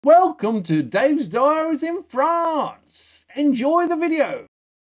Welcome to Dave's Diaries in France. Enjoy the video.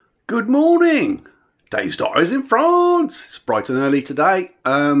 Good morning. Dave's Diaries in France. It's bright and early today.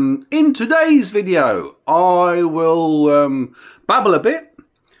 In today's video, I will babble a bit,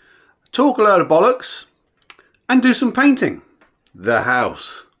 talk a load of bollocks, and do some painting. The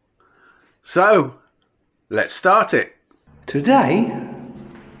house. So, let's start it. Today,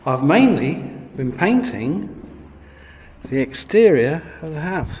 I've mainly been painting the exterior of the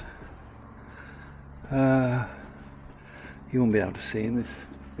house. You won't be able to see in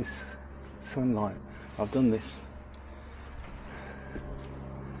this sunlight. I've done this.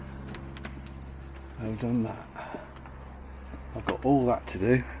 I've done that. I've got all that to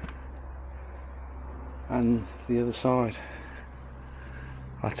do. And the other side.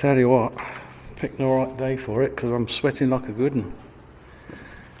 I tell you what, picked the right day for it because I'm sweating like a good one.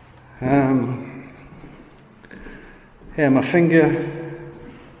 Yeah, my finger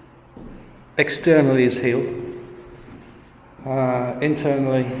externally is healed.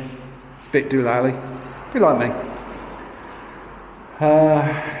 Internally, it's a bit doolally. Be like me.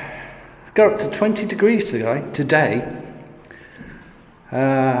 It's got up to 20 degrees today.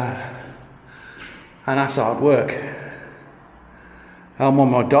 And that's hard work. I'm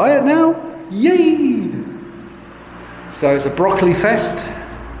on my diet now. Yay! So it's a broccoli fest,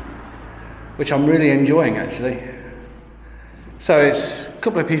 which I'm really enjoying actually. So it's a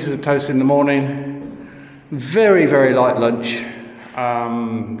couple of pieces of toast in the morning, very, very light lunch,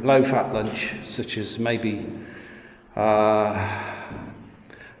 low fat lunch, such as maybe a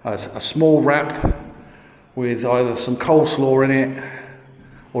small wrap with either some coleslaw in it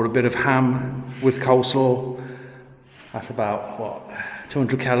or a bit of ham with coleslaw. That's about, what,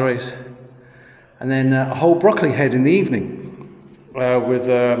 200 calories. And then a whole broccoli head in the evening with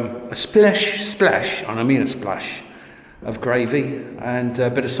a splash, and I mean a splash, of gravy and a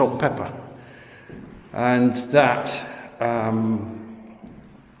bit of salt and pepper. And that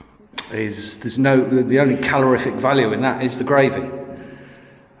the only calorific value in that is the gravy.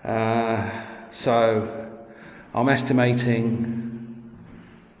 So I'm estimating,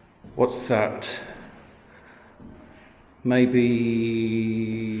 what's that? Maybe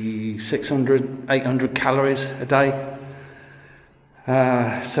 600, 800 calories a day.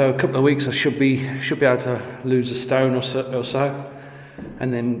 So a couple of weeks I should be able to lose a stone or so,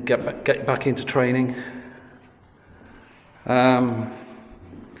 and then get back into training for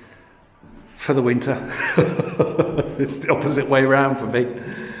the winter. It's the opposite way around for me.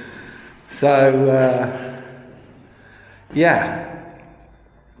 So yeah.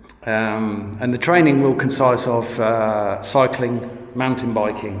 And the training will consist of cycling, mountain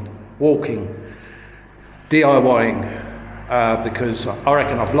biking, walking, DIYing, because I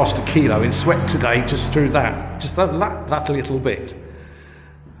reckon I've lost a kilo in sweat today just through that, just that little bit.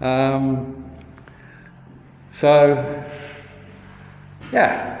 So,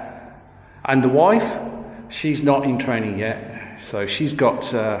 yeah. And the wife, she's not in training yet, so she's got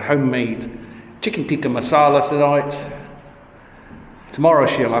homemade chicken tikka masala tonight. Tomorrow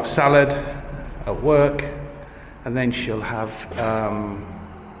she'll have salad at work, and then she'll have, I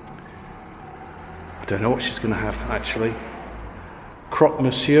don't know what she's going to have actually. Croque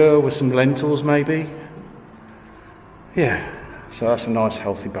monsieur with some lentils maybe. Yeah, so that's a nice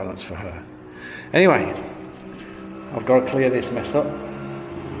healthy balance for her. Anyway, I've got to clear this mess up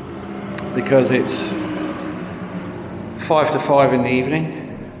because it's 4 to 5 in the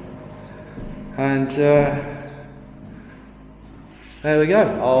evening, and there we go.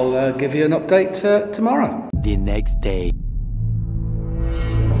 I'll give you an update tomorrow. The next day.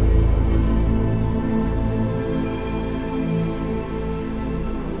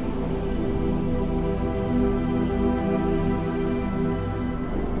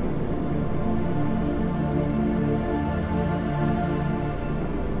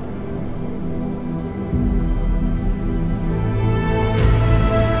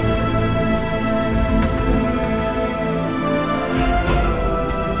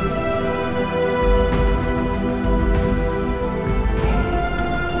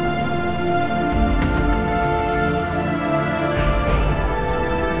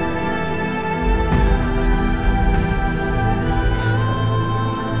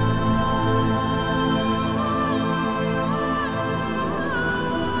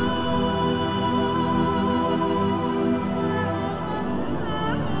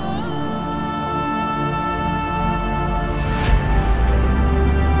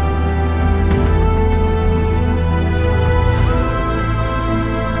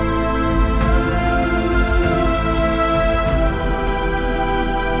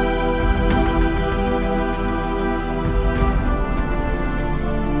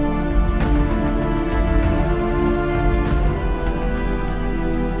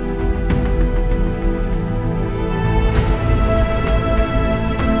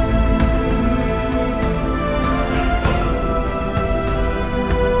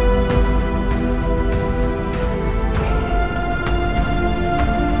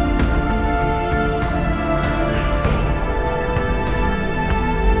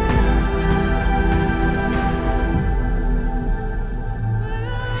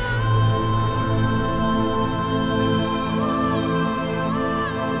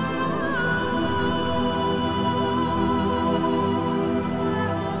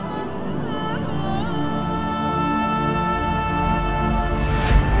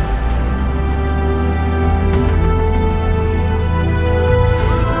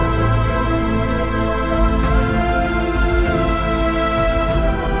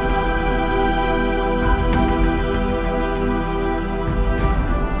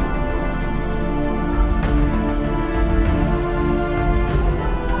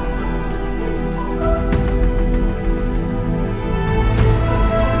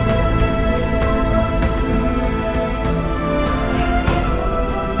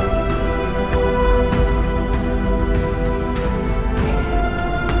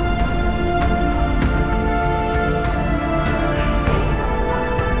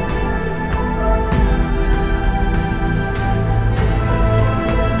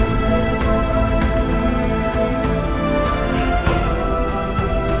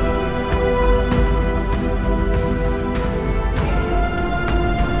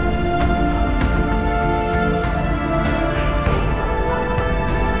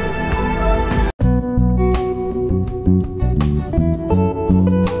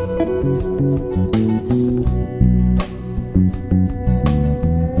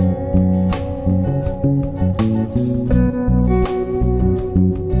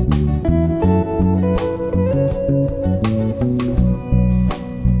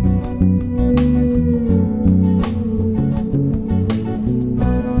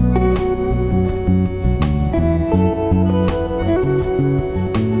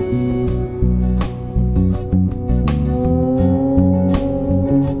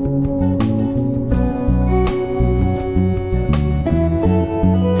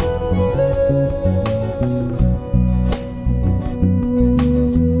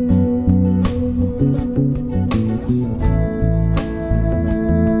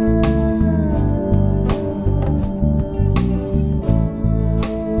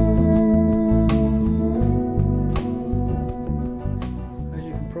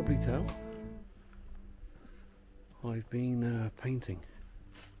 probably tell, I've been painting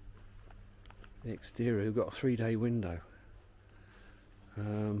the exterior. We've got a 3-day window.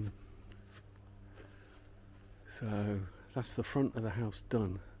 So that's the front of the house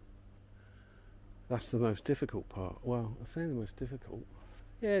done. That's the most difficult part. Well, I say the most difficult.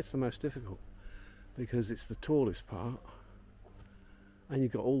 Yeah, it's the most difficult because it's the tallest part and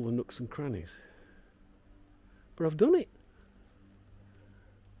you've got all the nooks and crannies. But I've done it.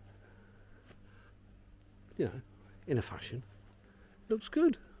 You know, in a fashion. Looks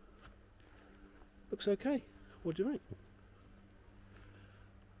good. Looks okay. What do you think?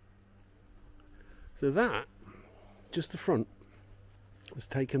 So that, just the front, has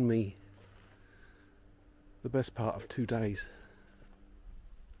taken me the best part of 2 days.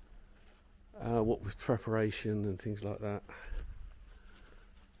 What with preparation and things like that.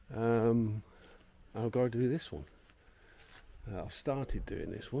 I've got to do this one. I've started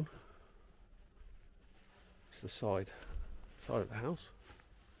doing this one. It's the side of the house.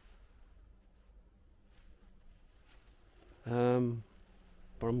 But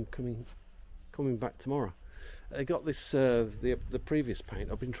I'm coming back tomorrow. I got this the previous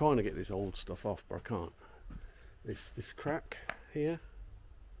paint. I've been trying to get this old stuff off, but I can't. This crack here.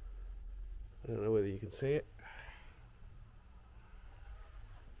 I don't know whether you can see it.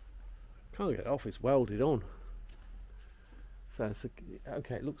 Can't get it off. It's welded on. So it's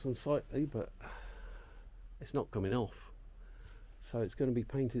okay. It looks unsightly, but it's not coming off. So it's going to be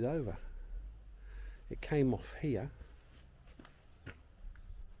painted over. It came off here,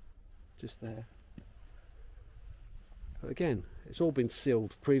 just there. But again, it's all been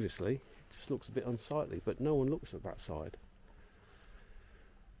sealed previously. It just looks a bit unsightly, but no one looks at that side.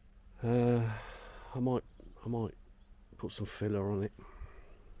 I might put some filler on it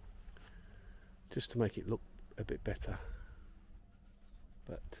just to make it look a bit better.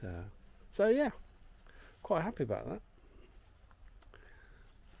 But so yeah, quite happy about that.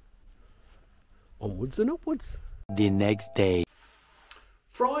 Onwards and upwards. The next day.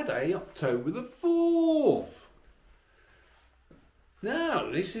 Friday, October the 4th.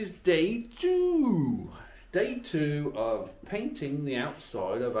 Now, this is day 2. Day 2 of painting the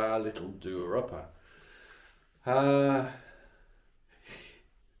outside of our little doer upper.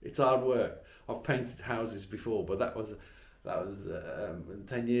 It's hard work. I've painted houses before, but that was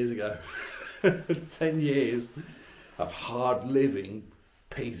 10 years ago. 10 years of hard living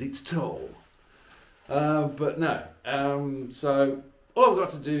pays its toll. But no. So all I've got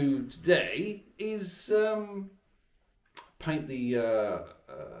to do today is paint the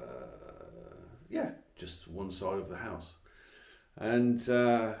just one side of the house, and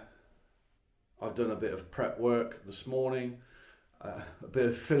I've done a bit of prep work this morning, a bit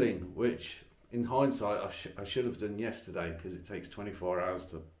of filling, which in hindsight I should have done yesterday, because it takes 24 hours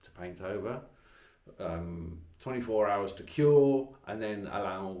to paint over, 24 hours to cure, and then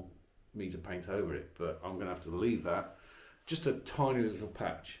allow me to paint over it. But I'm gonna have to leave that, just a tiny little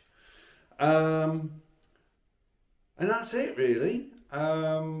patch, and that's it really.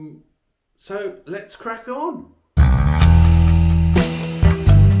 So let's crack on.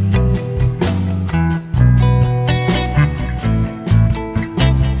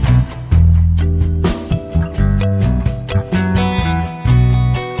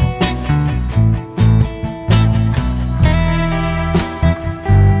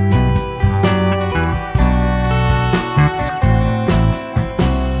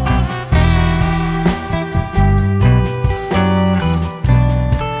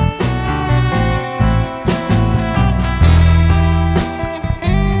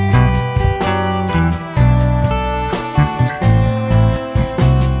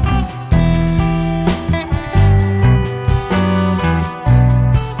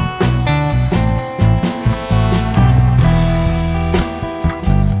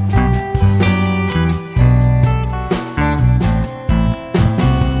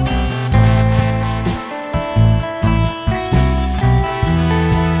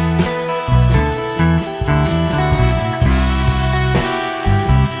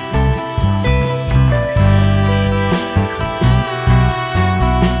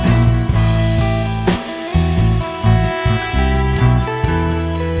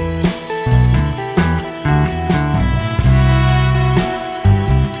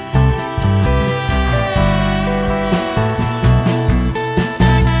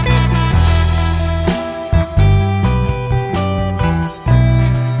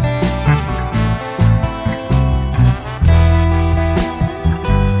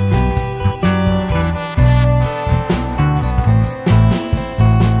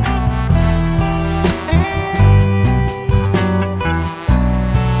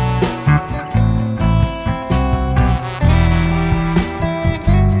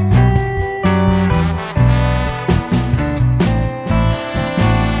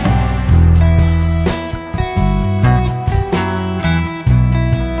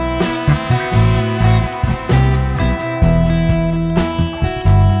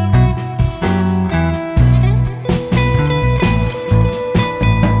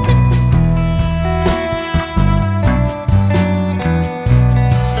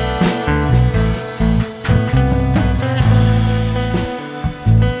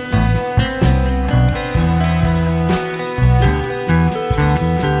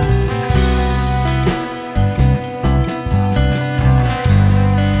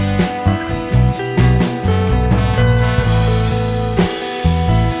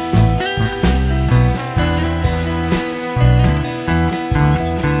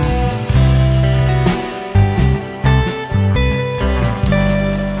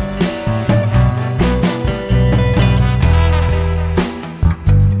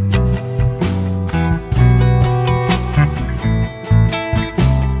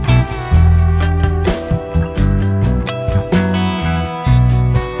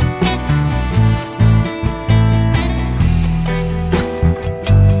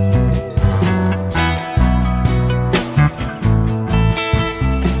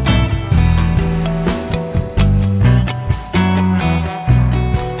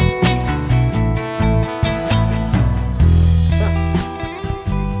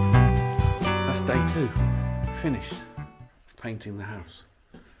 finished painting the house.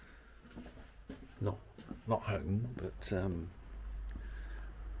 Not home, but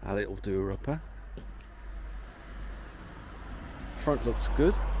our little doer-upper. Front looks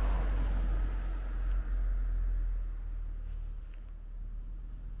good.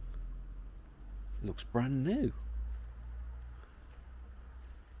 Looks brand new.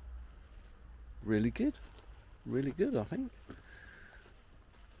 Really good. Really good, I think.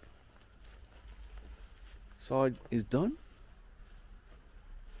 Side is done.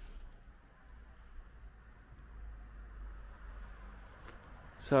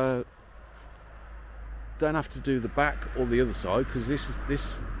 So don't have to do the back or the other side, because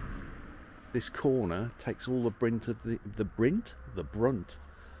this corner takes all the brunt of the brunt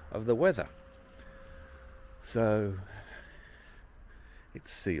of the weather. So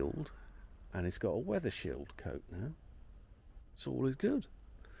it's sealed and it's got a weather shield coat now. So all is good.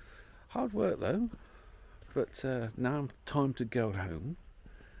 Hard work though, but now time to go home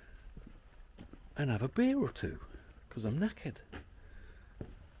and have a beer or two, because I'm knackered.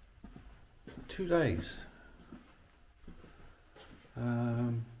 2 days.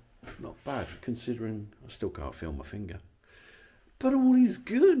 Not bad considering I still can't feel my finger. But all is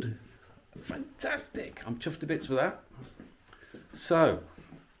good. Fantastic. I'm chuffed to bits with that. So,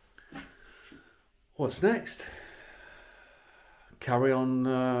 what's next? Carry on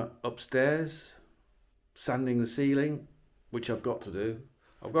upstairs, sanding the ceiling, which I've got to do.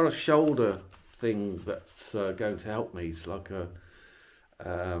 I've got a shoulder thing that's going to help me. It's like a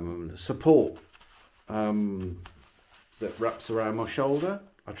support that wraps around my shoulder.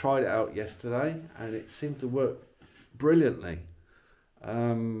 I tried it out yesterday and it seemed to work brilliantly.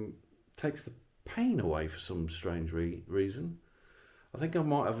 Takes the pain away for some strange reason. I think I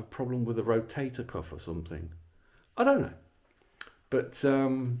might have a problem with a rotator cuff or something. I don't know. But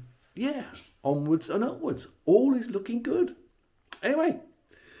yeah, onwards and upwards. All is looking good. Anyway,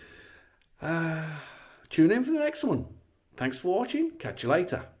 tune in for the next one. Thanks for watching. Catch you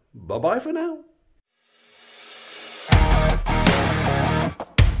later. Bye-bye for now.